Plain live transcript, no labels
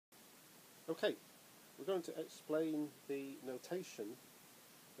Okay, we're going to explain the notation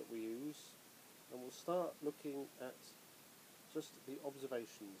that we use, and we'll start looking at just the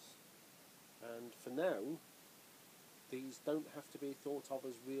observations. And for now, these don't have to be thought of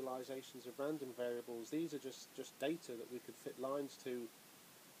as realizations of random variables. These are just data that we could fit lines to.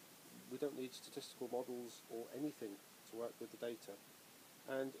 We don't need statistical models or anything to work with the data.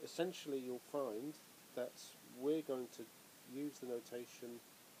 And essentially you'll find that we're going to use the notation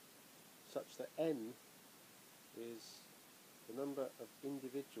such that n is the number of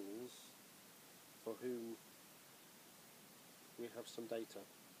individuals for whom we have some data.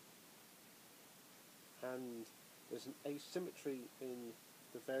 And there's an asymmetry in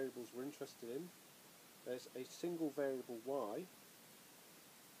the variables we're interested in. There's a single variable y,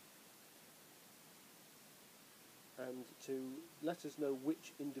 and to let us know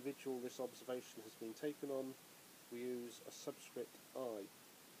which individual this observation has been taken on, we use a subscript I.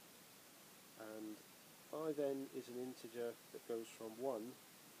 And I then is an integer that goes from 1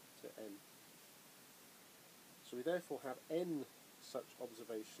 to n. So we therefore have n such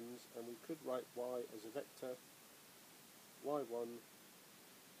observations, and we could write y as a vector, y1,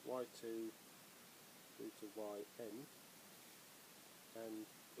 y2, through to yn, and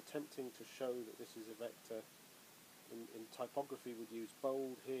attempting to show that this is a vector. In typography we'd use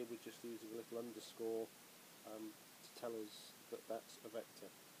bold, here we're just using a little underscore to tell us that that's a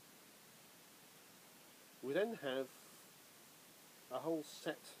vector. We then have a whole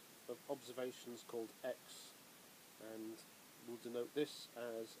set of observations called x, and we'll denote this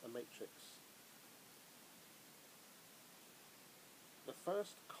as a matrix. The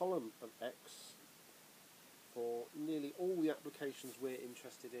first column of x for nearly all the applications we're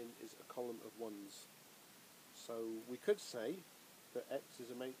interested in is a column of ones. So we could say that x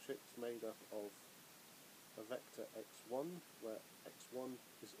is a matrix made up of a vector x1, where x1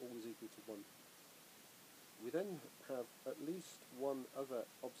 is always equal to 1. We then have at least one other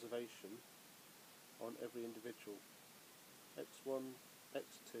observation on every individual, x1,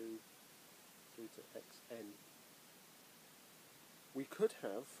 x2, through to xn. We could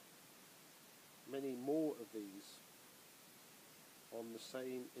have many more of these on the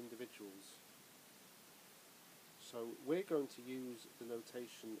same individuals. So we're going to use the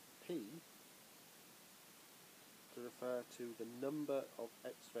notation p to refer to the number of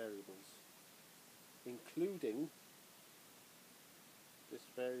x variables, including this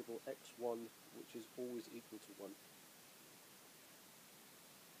variable x1, which is always equal to 1.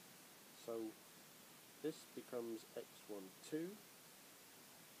 So this becomes x12.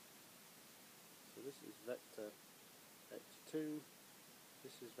 So this is vector x2,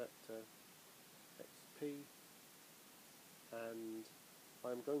 this is vector xp, and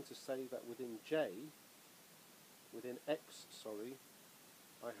I'm going to say that within x,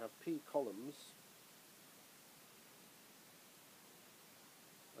 I have p columns,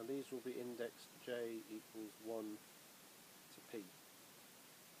 and these will be indexed j equals 1 to p.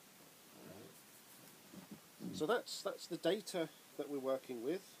 So that's the data that we're working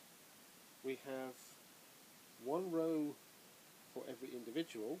with. We have one row for every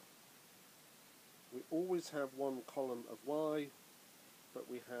individual. We always have one column of y, but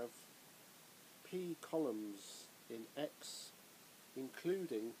we have p columns in x,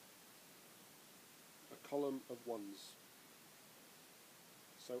 including a column of ones.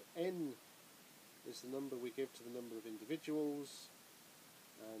 So n is the number we give to the number of individuals,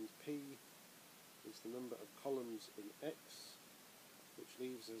 and p is the number of columns in x, which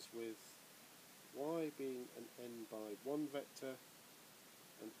leaves us with y being an n by 1 vector,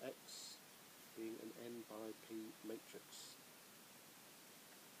 and x being an n by p matrix.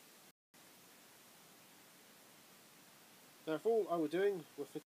 Now if all I were doing were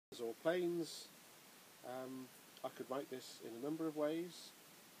fittings or planes, I could write this in a number of ways.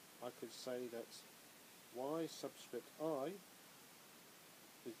 I could say that y subscript I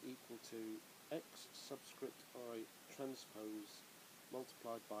is equal to x subscript I transpose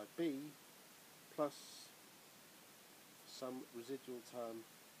multiplied by b plus some residual term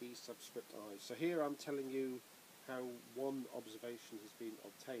e subscript I. So here I'm telling you how one observation has been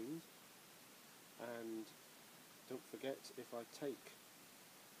obtained, and don't forget, if I take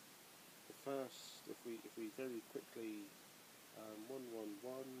the first, if we very quickly 1, 1,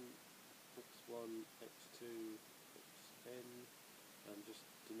 1, x1, x2, xn, and just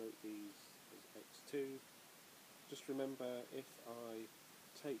denote these as x2, just remember, if I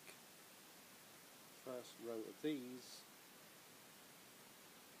take the first row of these,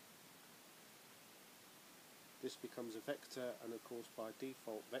 this becomes a vector, and of course by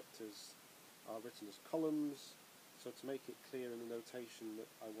default vectors are written as columns, So to make it clear in the notation that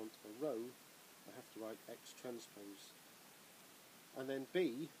I want a row, I have to write x transpose. And then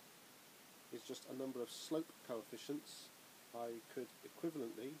b is just a number of slope coefficients. I could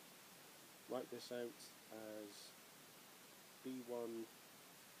equivalently write this out as b1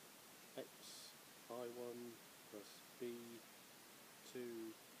 x I1 plus b2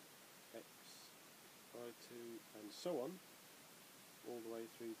 x I2 and so on, all the way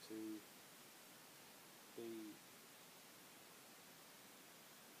through to the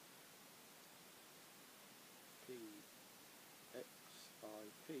p x I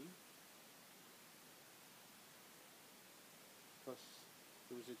p plus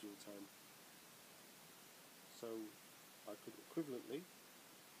the residual term. So I could equivalently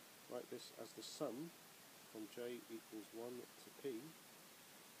write this as the sum from j equals 1 to p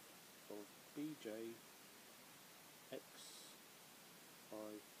of bj x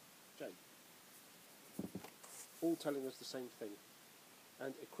I j, all telling us the same thing.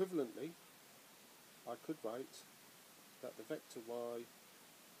 And equivalently, I could write that the vector y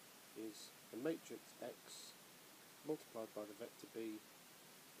is a matrix x multiplied by the vector b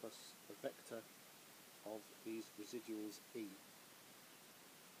plus a vector of these residuals e.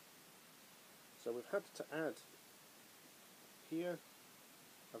 So we've had to add here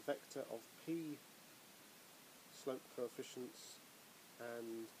a vector of p slope coefficients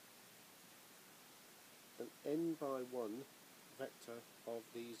and an n by 1 vector of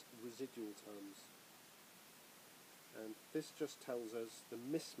these residual terms. And this just tells us the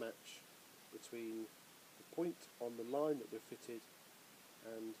mismatch between the point on the line that we're fitted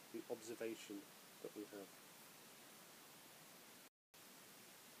and the observation that we have.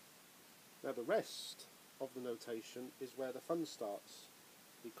 Now the rest of the notation is where the fun starts,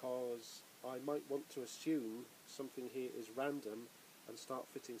 because I might want to assume something here is random and start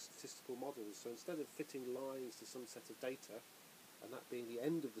fitting statistical models. So instead of fitting lines to some set of data, and that being the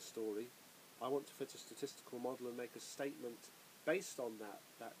end of the story, I want to fit a statistical model and make a statement based on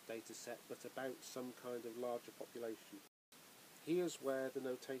that data set, but about some kind of larger population. Here's where the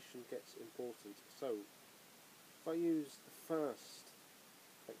notation gets important. So if I use the first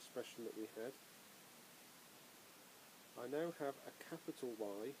expression that we had, I now have a capital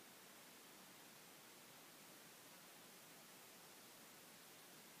Y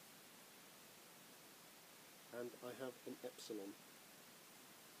and I have an epsilon.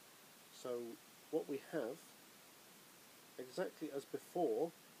 So what we have, exactly as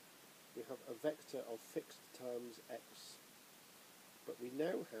before, we have a vector of fixed terms x, but we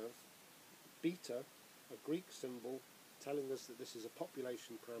now have beta, a Greek symbol, telling us that this is a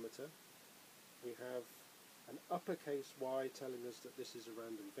population parameter. We have an uppercase Y telling us that this is a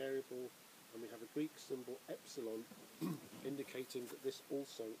random variable, and we have a Greek symbol epsilon indicating that this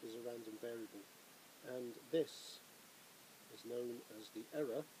also is a random variable. And this is known as the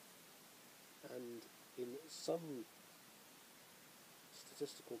error, and in some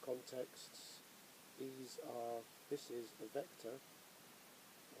statistical contexts this is a vector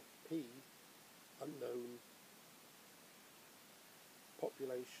of p unknown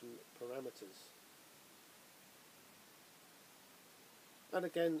population parameters. And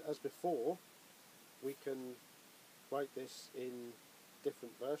again, as before, we can write this in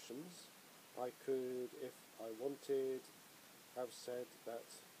different versions. I could, if I wanted, have said that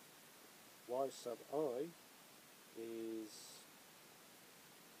y sub I is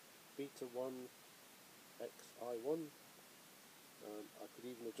beta 1 x I1. I could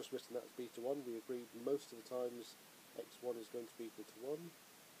even have just written that as beta 1. We agreed most of the times x1 is going to be equal to 1,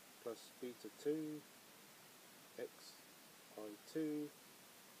 plus beta 2 x I2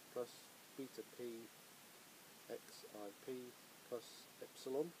 plus beta p x ip plus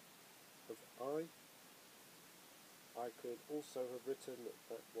epsilon of I. I could also have written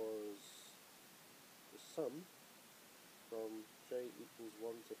that was the sum from j equals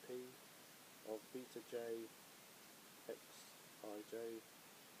 1 to p of beta j x ij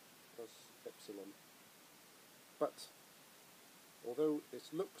plus epsilon. But although this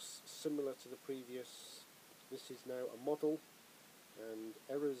looks similar to the previous, this is now a model, and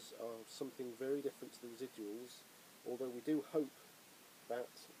errors are something very different to the residuals, although we do hope that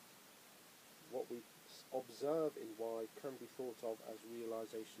what we observe in y can be thought of as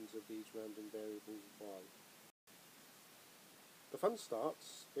realizations of these random variables y. The fun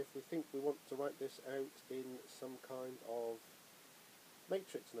starts if we think we want to write this out in some kind of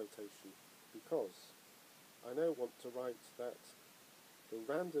matrix notation, because I now want to write that the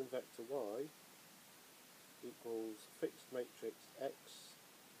random vector y equals fixed matrix x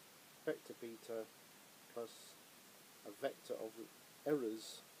vector beta plus a vector of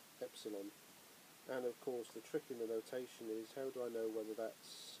errors epsilon. And of course the trick in the notation is, how do I know whether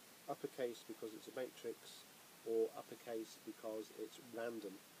that's uppercase because it's a matrix or uppercase because it's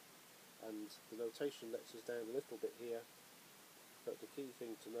random? And the notation lets us down a little bit here, but the key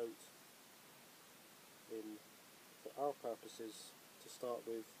thing to note for our purposes to start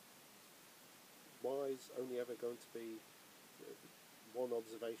with, y is only ever going to be one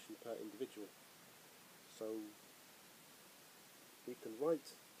observation per individual. So we can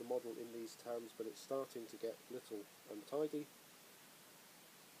write the model in these terms, but it's starting to get a little untidy,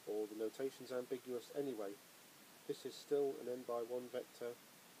 or the notation's ambiguous anyway. This is still an n by 1 vector,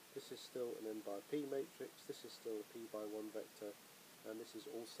 this is still an n by p matrix, this is still a p by 1 vector, and this is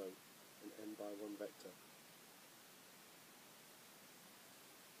also an n by 1 vector.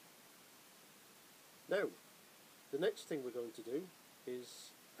 Now, the next thing we're going to do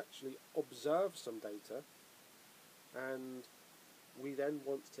is actually observe some data, and we then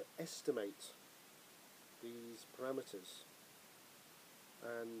want to estimate these parameters.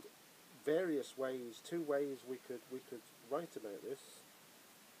 And various ways, two ways we could write about this.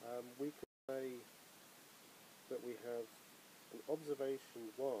 We could say that we have an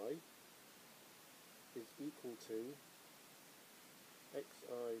observation y is equal to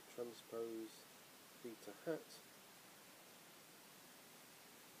xi transpose beta hat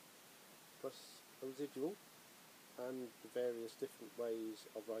plus a residual, and the various different ways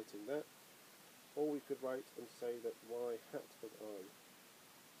of writing that. Or we could write and say that y hat of I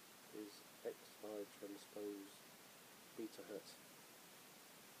is xi transpose beta hat.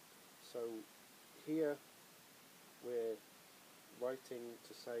 So here we're writing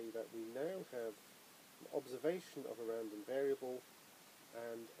to say that we now have an observation of a random variable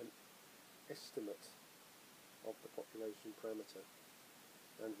and an estimate of the population parameter.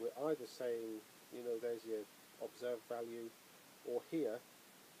 And we're either saying, you know, there's your observed value, or here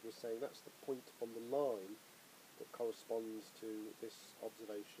we're saying that's the point on the line that corresponds to this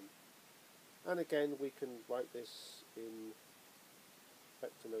observation. And again, we can write this in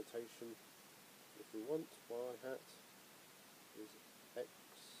vector notation if we want. Y hat is x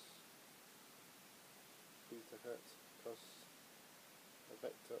beta hat plus a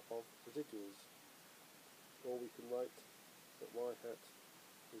vector of residuals. Or we can write that y hat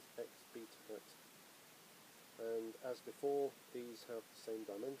is x beta hat. And as before, these have the same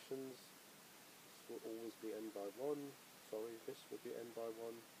dimensions. This will always be n by 1. Sorry, this will be n by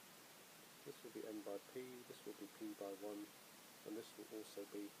 1. This will be n by p. This will be p by 1. And this will also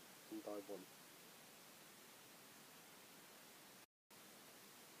be n by 1.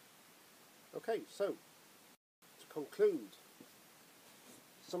 Okay, so to conclude,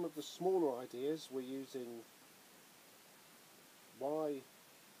 some of the smaller ideas, we're using y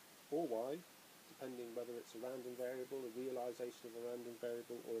or y, depending whether it's a random variable, a realization of a random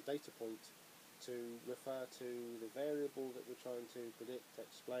variable, or a data point, to refer to the variable that we're trying to predict,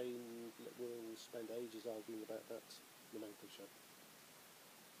 explain. We'll spend ages arguing about that nomenclature.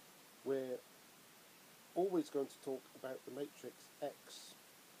 We're always going to talk about the matrix X,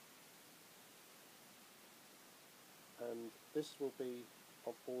 and this will be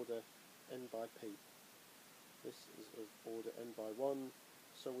of order n by p. This is of order n by 1,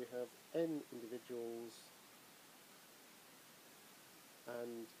 so we have n individuals,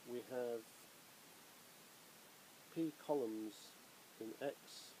 and we have p columns in X,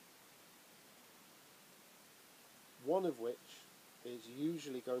 one of which is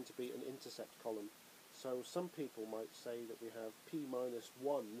usually going to be an intercept column. So some people might say that we have p minus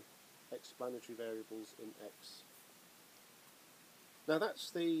 1 explanatory variables in X. Now that's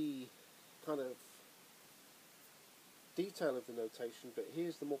the kind of detail of the notation, but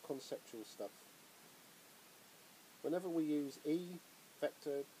here's the more conceptual stuff. Whenever we use E,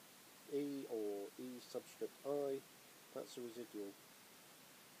 vector E, or E subscript I, that's a residual.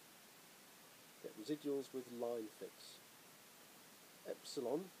 Get residuals with line fits.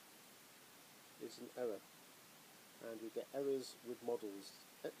 Epsilon is an error, and we get errors with models.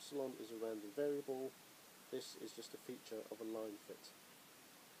 Epsilon is a random variable. This is just a feature of a line fit.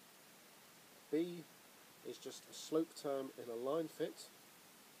 B is just a slope term in a line fit.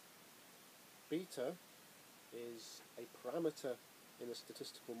 Beta is a parameter in a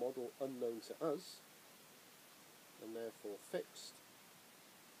statistical model unknown to us, and therefore fixed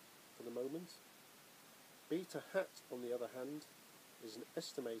for the moment. Beta hat, on the other hand, is an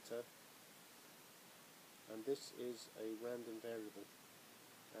estimator, and this is a random variable.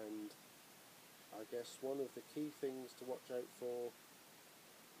 And I guess one of the key things to watch out for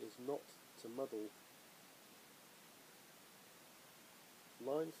is not to muddle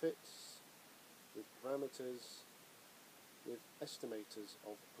line fits with parameters with estimators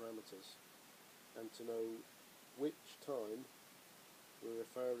of parameters. and to know which time we're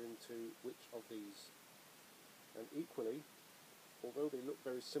referring to which of these. And equally, although they look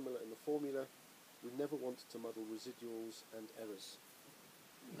very similar in the formula, we never want to muddle residuals and errors.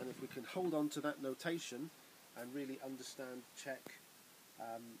 And if we can hold on to that notation and really understand, check,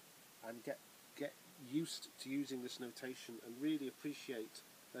 and get used to using this notation and really appreciate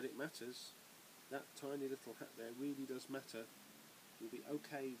that it matters, that tiny little hat there really does matter, we'll be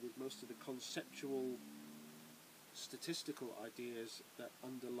okay with most of the conceptual statistical ideas that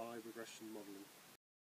underlie regression modelling.